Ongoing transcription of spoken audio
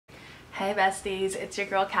Hey besties, it's your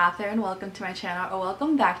girl Catherine. Welcome to my channel, or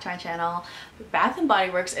welcome back to my channel. Bath &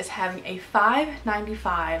 Body Works is having a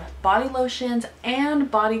 $5.95 body lotions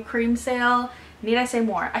and body cream sale. Need I say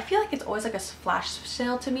more? I feel like it's always like a flash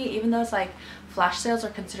sale to me, even though it's like flash sales are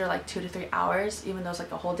considered like 2 to 3 hours, even though it's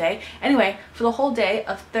like a whole day. Anyway, for the whole day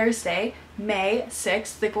of Thursday, May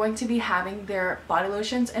 6th, they're going to be having their body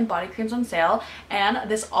lotions and body creams on sale, and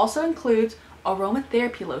this also includes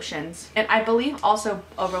aromatherapy lotions, and I believe also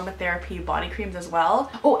aromatherapy body creams as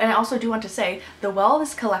well. Oh, and I also do want to say the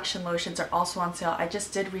Wellness Collection lotions are also on sale. I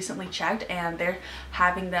just did recently checked and they're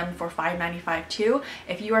having them for $5.95 too.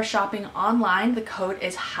 If you are shopping online, the code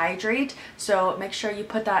is HYDRATE, so make sure you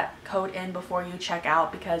put that code in before you check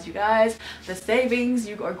out, because you guys, the savings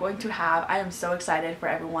you are going to have, I am so excited for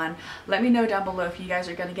everyone. Let me know down below if you guys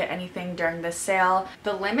are going to get anything during this sale.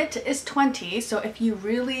 The limit is 20, so if you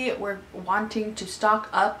really were wanting to stock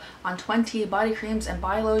up on 20 body creams and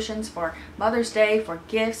body lotions for Mother's Day, for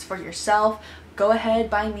gifts, for yourself, go ahead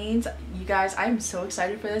by means. You guys, I'm so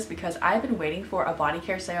excited for this because I've been waiting for a body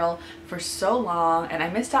care sale for so long, and I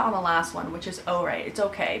missed out on the last one, which is alright. It's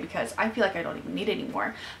okay because I feel like I don't even need it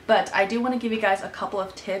anymore. But I do want to give you guys a couple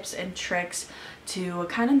of tips and tricks to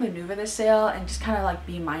kind of maneuver this sale and just kind of like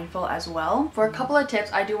be mindful as well. For a couple of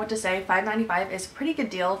tips, I do want to say $5.95 is a pretty good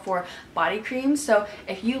deal for body creams. So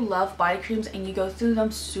if you love body creams and you go through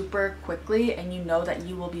them super quickly and you know that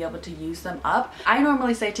you will be able to use them up, I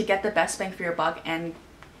normally say to get the best bang for your buck and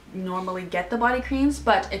normally get the body creams.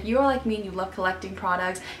 But if you are like me and you love collecting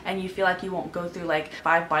products and you feel like you won't go through like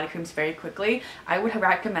 5 body creams very quickly, I would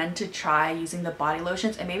recommend to try using the body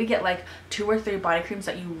lotions and maybe get like 2 or 3 body creams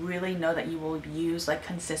that you really know that you will use like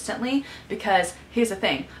consistently. Because here's the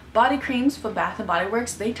thing, body creams for Bath & Body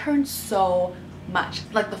Works, they turn so much.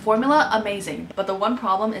 Like the formula, amazing, but the one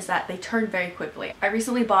problem is that they turn very quickly. I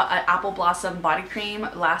recently bought an Apple Blossom body cream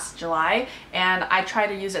last July and I tried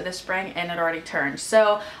to use it this spring and it already turned.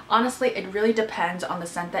 So honestly, it really depends on the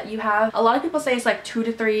scent that you have. A lot of people say it's like 2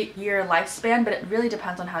 to 3 year lifespan, but it really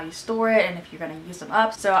depends on how you store it and if you're going to use them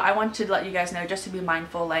up. So I want to let you guys know just to be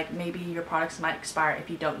mindful, like maybe your products might expire if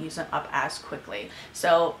you don't use them up as quickly.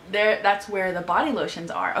 So that's where the body lotions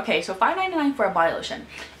are. Okay, so $5.99 for a body lotion.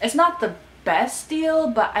 It's not the best deal,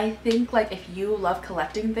 but I think like if you love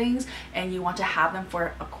collecting things and you want to have them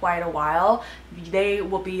for quite a while, they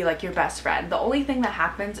will be like your best friend. The only thing that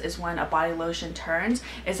happens is when a body lotion turns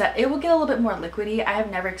is that it will get a little bit more liquidy. I have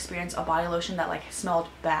never experienced a body lotion that like smelled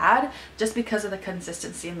bad just because of the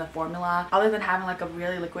consistency in the formula, other than having like a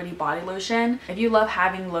really liquidy body lotion. If you love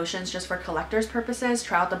having lotions just for collector's purposes,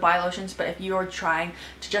 try out the body lotions, but if you're trying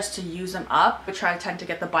to use them up, I tend to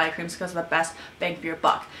get the body creams because of the best bang for your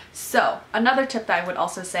buck. So another tip that I would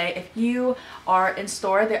also say, if you are in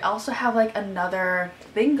store, they also have like another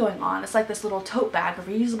thing going on. It's like this little tote bag, a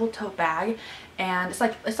reusable tote bag, and it's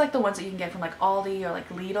like the ones that you can get from like Aldi or like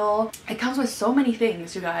Lidl. It comes with so many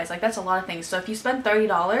things, you guys, like that's a lot of things. So if you spend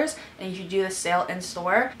 $30 and you do the sale in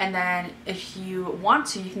store, and then if you want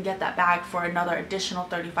to, you can get that bag for another additional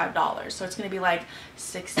 $35. So it's going to be like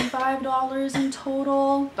 $65 in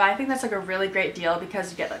total. But I think that's like a really great deal because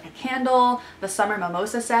you get like a candle, the summer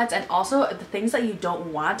mimosa sets, and also the things that you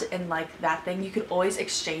don't want in like that thing, you could always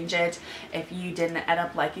exchange it if you didn't end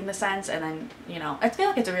up liking the scents. And then, you know, I feel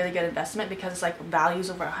like it's a really good investment because it's like values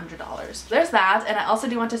over $100. There's that. And I also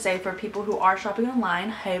do want to say, for people who are shopping online,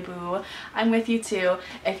 hey boo, I'm with you too.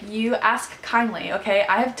 If you ask kindly, okay,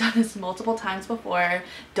 I have done this multiple times before,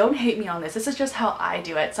 don't hate me on this, this is just how I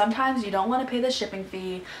do it. Sometimes you don't want to pay the shipping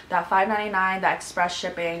fee, that $5.99, that express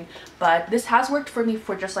shipping, but this has worked for me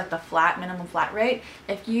for just like the minimum flat rate.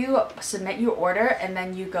 If you submit your order and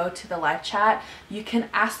then you go to the live chat, you can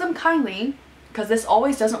ask them kindly, because this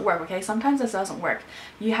always doesn't work, okay? Sometimes this doesn't work.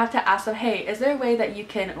 You have to ask them, hey, is there a way that you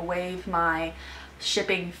can waive my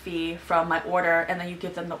shipping fee from my order? And then you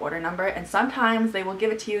give them the order number, and sometimes they will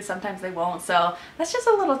give it to you, sometimes they won't. So that's just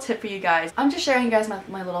a little tip for you guys. I'm just sharing you guys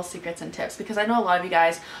my little secrets and tips because I know a lot of you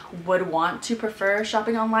guys would want to prefer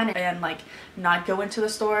shopping online and like not go into the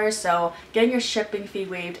stores. So getting your shipping fee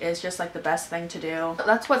waived is just like the best thing to do.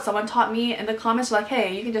 That's what someone taught me in the comments, like,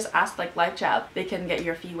 hey, you can just ask like live chat, they can get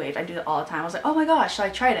your fee waived. I do that all the time. I was like, oh my gosh, I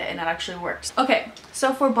tried it and it actually works. Okay,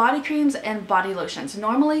 so for body creams and body lotions,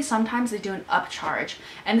 normally sometimes they do an upcharge.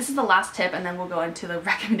 And this is the last tip, and then we'll go into the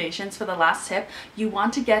recommendations. For the last tip, you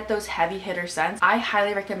want to get those heavy hitter scents. I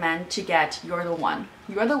highly recommend to get You're the One.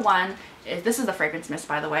 You're the One this is the fragrance mist,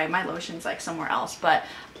 by the way. My lotion's like somewhere else, but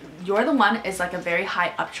You're the One is like a very high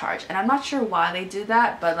upcharge, and I'm not sure why they do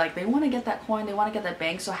that, but like they want to get that coin, they want to get that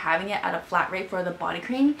bank, so having it at a flat rate for the body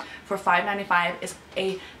cream for $5.95 is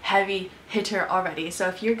a heavy hitter already. So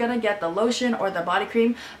if you're gonna get the lotion or the body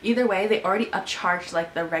cream, either way they already upcharged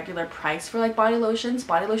like the regular price for like body lotions.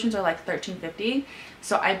 Body lotions are like $13.50.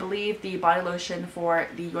 So I believe the body lotion for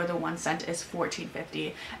the You're the One scent is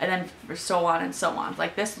 $14.50, and then for so on and so on.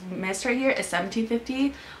 Like this mist right here is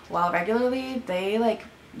 $17.50, while regularly they like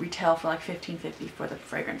retail for like $15.50 for the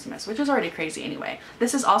fragrance mist, which is already crazy anyway.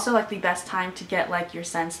 This is also like the best time to get like your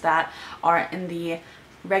scents that are in the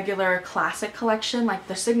regular classic collection, like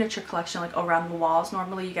the signature collection, like around the walls.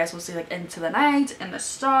 Normally you guys will see like Into the Night and the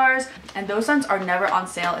Stars, and those scents are never on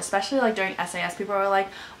sale, especially like during SAS. People are like,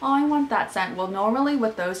 oh, I want that scent. Well, normally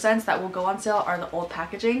with those scents that will go on sale are the old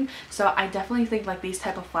packaging. So I definitely think like these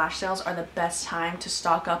type of flash sales are the best time to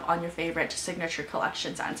stock up on your favorite signature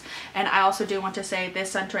collection scents. And I also do want to say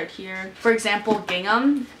this scent right here, for example,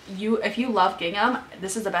 gingham. If you love gingham,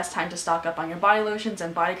 this is the best time to stock up on your body lotions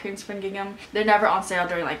and body creams from gingham. They're never on sale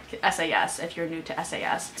during like SAS if you're new to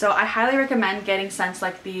SAS. So I highly recommend getting scents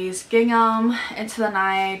like these: gingham, Into the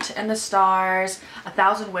Night, and the Stars,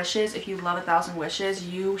 1,000 Wishes. If you love 1,000 Wishes,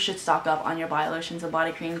 you should stock up on your body lotions and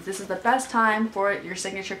body creams. This is the best time for your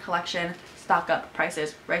signature collection stock up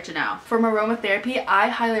prices right now. From aromatherapy, I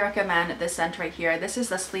highly recommend this scent right here. This is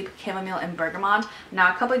the Sleep Chamomile and Bergamot.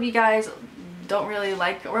 Now a couple of you guys don't really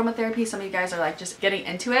like aromatherapy. Some of you guys are like just getting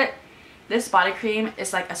into it. This body cream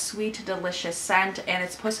is like a sweet, delicious scent, and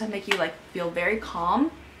it's supposed to make you like feel very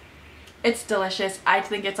calm. It's delicious. I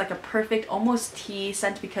think it's like a perfect almost tea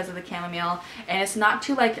scent because of the chamomile, and it's not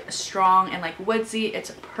too like strong and like woodsy.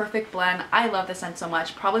 It's a perfect blend. I love this scent so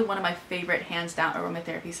much. Probably one of my favorite hands down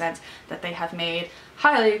aromatherapy scents that they have made.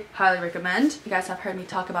 Highly recommend. You guys have heard me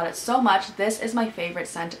talk about it so much. This is my favorite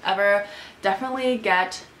scent ever. Definitely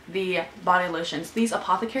get the body lotions. These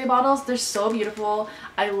apothecary bottles, they're so beautiful.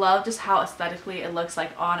 I love just how aesthetically it looks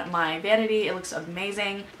like on my vanity. It looks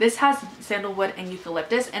amazing. This has sandalwood and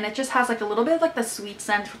eucalyptus, and it just has like a little bit of like the sweet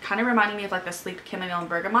scent, kind of reminding me of like the Sleep Chamomile and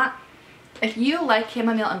Bergamot. If you like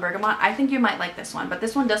chamomile and bergamot, I think you might like this one, but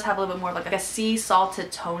this one does have a little bit more like a sea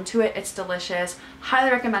salted tone to it. It's delicious.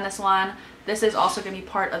 Highly recommend this one. This is also going to be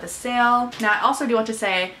part of the sale. Now, I also do want to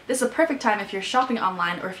say this is a perfect time if you're shopping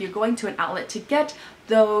online or if you're going to an outlet to get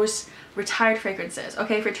those retired fragrances.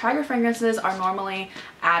 Okay, retired fragrances are normally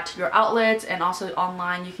at your outlets, and also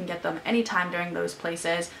online. You can get them anytime during those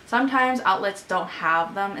places. Sometimes outlets don't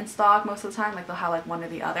have them in stock most of the time, like they'll have like one or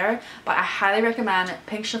the other, but I highly recommend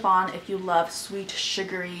Pink Chiffon if you love sweet,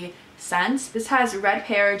 sugary scents. This has red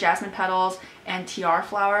pear, jasmine petals, and tiara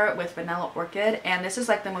flower with vanilla orchid, and this is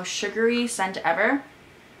like the most sugary scent ever.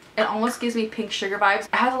 It almost gives me pink sugar vibes.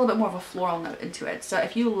 It has a little bit more of a floral note into it. So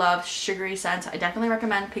if you love sugary scents, I definitely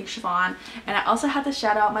recommend Pink Chiffon. And I also have to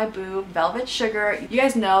shout out my boo, Velvet Sugar. You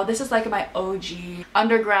guys know this is like my OG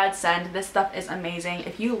undergrad scent. This stuff is amazing.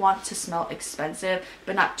 If you want to smell expensive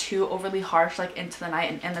but not too overly harsh like Into the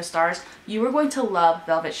Night and In the Stars, you are going to love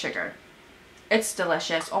Velvet Sugar. It's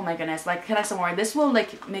delicious. Oh my goodness. Like, can I some more? This will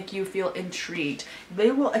like make you feel intrigued. They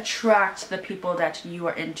will attract the people that you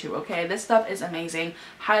are into, okay? This stuff is amazing.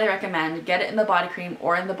 Highly recommend. Get it in the body cream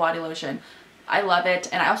or in the body lotion. I love it.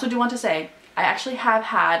 And I also do want to say, I actually have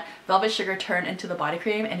had Velvet Sugar turn into the body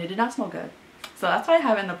cream and it did not smell good. So that's why I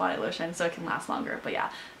have it in the body lotion, so it can last longer. But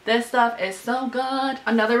yeah, this stuff is so good.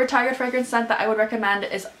 Another retired fragrance scent that I would recommend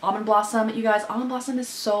is Almond Blossom. You guys, Almond Blossom is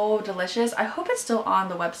so delicious. I hope it's still on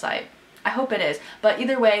the website. I hope it is. But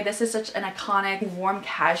either way, this is such an iconic warm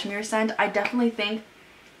cashmere scent. I definitely think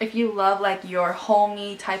if you love like your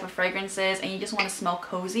homey type of fragrances and you just want to smell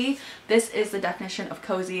cozy, this is the definition of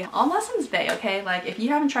cozy. Almond Blossom's bae, okay? Like if you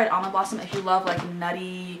haven't tried Almond Blossom, if you love like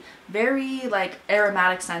nutty, very like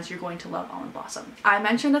aromatic scents, you're going to love Almond Blossom. I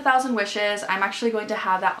mentioned 1,000 Wishes. I'm actually going to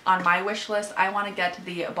have that on my wish list. I want to get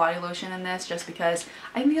the body lotion in this just because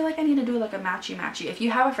I feel like I need to do like a matchy. If you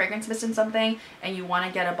have a fragrance mist in something and you want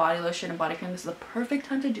to get a body lotion and body cream, this is the perfect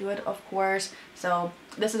time to do it, of course. So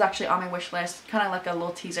this is actually on my wish list, kind of like a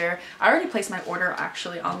little teaser. I already placed my order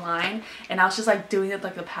actually online, and I was just like doing it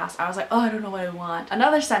like the past. I was like, oh, I don't know what I want.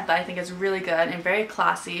 Another scent that I think is really good and very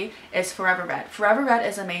classy is Forever Red. Forever Red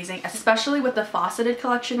is amazing, especially with the fauceted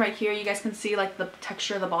collection right here. You guys can see like the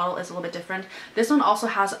texture of the bottle is a little bit different. This one also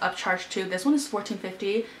has upcharge too. This one is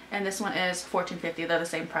 $14.50 and this one is $14.50. They're the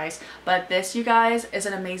same price. But this, you guys, is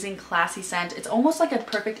an amazing classy scent. It's almost like a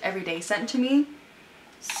perfect everyday scent to me.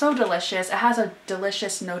 So delicious. It has a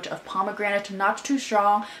delicious note of pomegranate, not too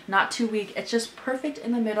strong, not too weak. It's just perfect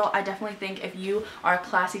in the middle. I definitely think if you are a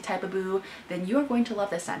classy type of boo, then you are going to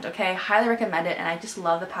love this scent, okay? Highly recommend it, and I just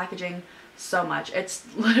love the packaging so much. It's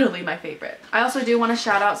literally my favorite. I also do want to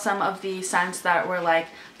shout out some of the scents that were like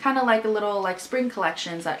kind of like little like spring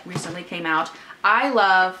collections that recently came out. I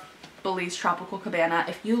love Belize Tropical Cabana.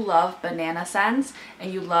 If you love banana scents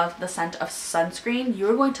and you love the scent of sunscreen,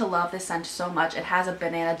 you're going to love this scent so much. It has a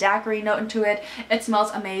banana daiquiri note into it. It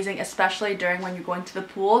smells amazing, especially during when you're going to the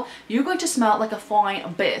pool. You're going to smell like a fine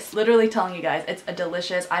abyss. Literally telling you guys, it's a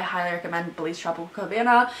delicious. I highly recommend Belize Tropical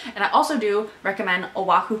Cabana. And I also do recommend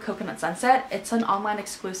Oahu Coconut Sunset. It's an online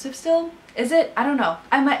exclusive still. Is it? I don't know.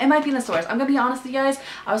 It might be in the stores. I'm gonna be honest with you guys.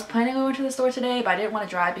 I was planning on going to the store today, but I didn't want to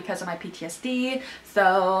drive because of my PTSD.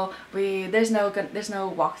 So there's no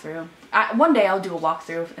walkthrough. One day I'll do a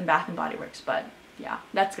walkthrough in Bath and Body Works, but yeah,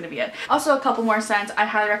 that's gonna be it. Also, a couple more scents. I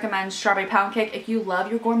highly recommend Strawberry Pound Cake. If you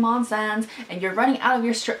love your gourmand scents and you're running out of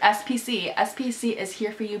your SPC, SPC is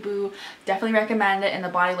here for you, boo. Definitely recommend it in the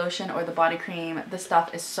body lotion or the body cream. This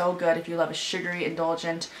stuff is so good if you love a sugary,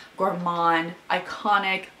 indulgent, gourmand,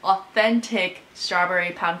 iconic, authentic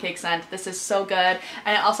strawberry pound cake scent. This is so good.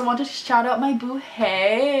 And I also want to shout out my boo.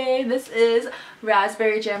 Hey, this is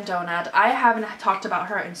Raspberry Jam Donut. I haven't talked about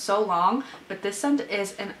her in so long, but this scent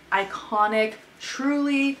is an iconic,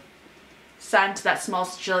 truly scent that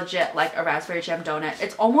smells legit like a raspberry jam donut.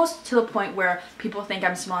 It's almost to the point where people think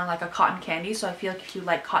I'm smelling like a cotton candy, so I feel like if you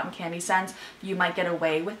like cotton candy scents, you might get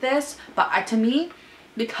away with this. But to me,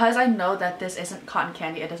 because I know that this isn't cotton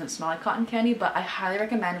candy, it doesn't smell like cotton candy, but I highly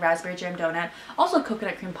recommend Raspberry Jam Donut. Also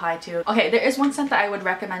coconut cream pie too. Okay, there is one scent that I would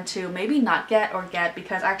recommend to maybe not get or get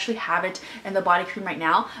because I actually have it in the body cream right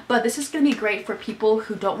now, but this is going to be great for people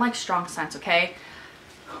who don't like strong scents, okay?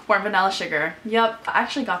 Warm Vanilla Sugar. Yep, I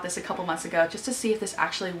actually got this a couple months ago just to see if this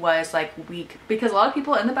actually was like weak, because a lot of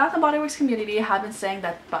people in the Bath and Body Works community have been saying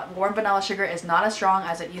that Warm Vanilla Sugar is not as strong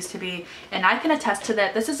as it used to be, and I can attest to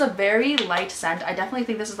that. This is a very light scent. I definitely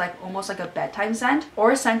think this is like almost like a bedtime scent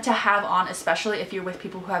or a scent to have on, especially if you're with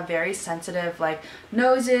people who have very sensitive like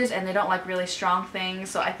noses and they don't like really strong things.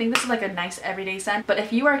 So I think this is like a nice everyday scent. But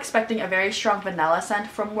if you are expecting a very strong vanilla scent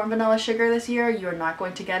from Warm Vanilla Sugar this year, you're not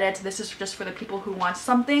going to get it. This is just for the people who want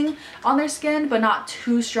something on their skin but not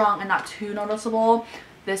too strong and not too noticeable.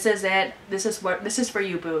 This is it. This is for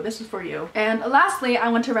you, boo. This is for you. And lastly, I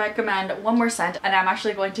want to recommend one more scent, and I'm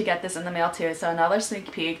actually going to get this in the mail too, so another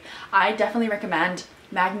sneak peek. I definitely recommend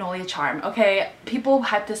Magnolia Charm. Okay, people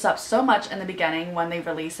hyped this up so much in the beginning when they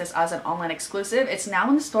released this as an online exclusive. It's now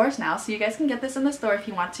in the stores now, so you guys can get this in the store if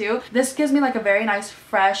you want to. This gives me like a very nice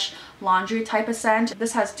fresh laundry type of scent.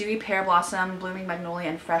 This has Dewy Pear Blossom, Blooming Magnolia,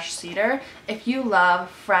 and Fresh Cedar. If you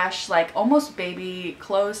love fresh, like almost baby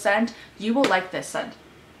clothes scent, you will like this scent.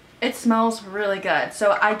 It smells really good.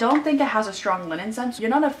 So I don't think it has a strong linen scent. So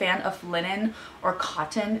you're not a fan of linen or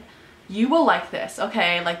cotton, you will like this,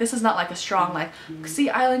 okay? Like this is not like a strong like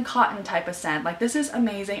Sea Island cotton type of scent. Like this is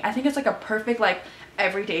amazing. I think it's like a perfect like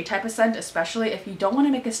everyday type of scent, especially if you don't want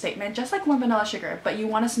to make a statement just like Warm Vanilla Sugar, but you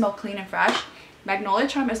want to smell clean and fresh. Magnolia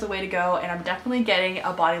Charm is the way to go, and I'm definitely getting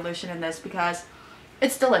a body lotion in this because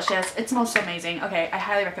it's delicious. It smells so amazing. Okay, I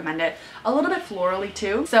highly recommend it. A little bit florally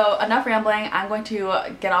too. So enough rambling. I'm going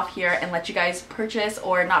to get off here and let you guys purchase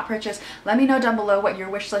or not purchase. Let me know down below what your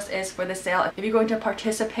wish list is for this sale, if you're going to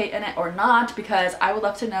participate in it or not, because I would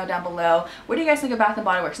love to know down below. What do you guys think of Bath and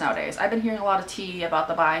Body Works nowadays? I've been hearing a lot of tea about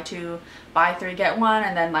the buy 3 get 1,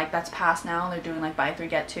 and then like that's past now. They're doing like buy 3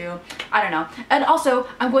 get 2. I don't know. And also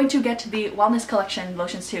I'm going to get to the wellness collection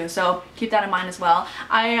lotions too, so keep that in mind as well.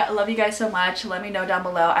 I love you guys so much. Let me know down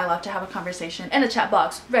below. I love to have a conversation in the chat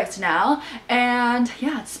box right now. And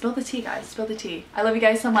yeah, spill the tea, guys. Spill the tea. I love you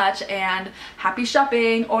guys so much, and happy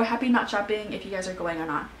shopping or happy not shopping if you guys are going or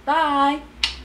not. Bye.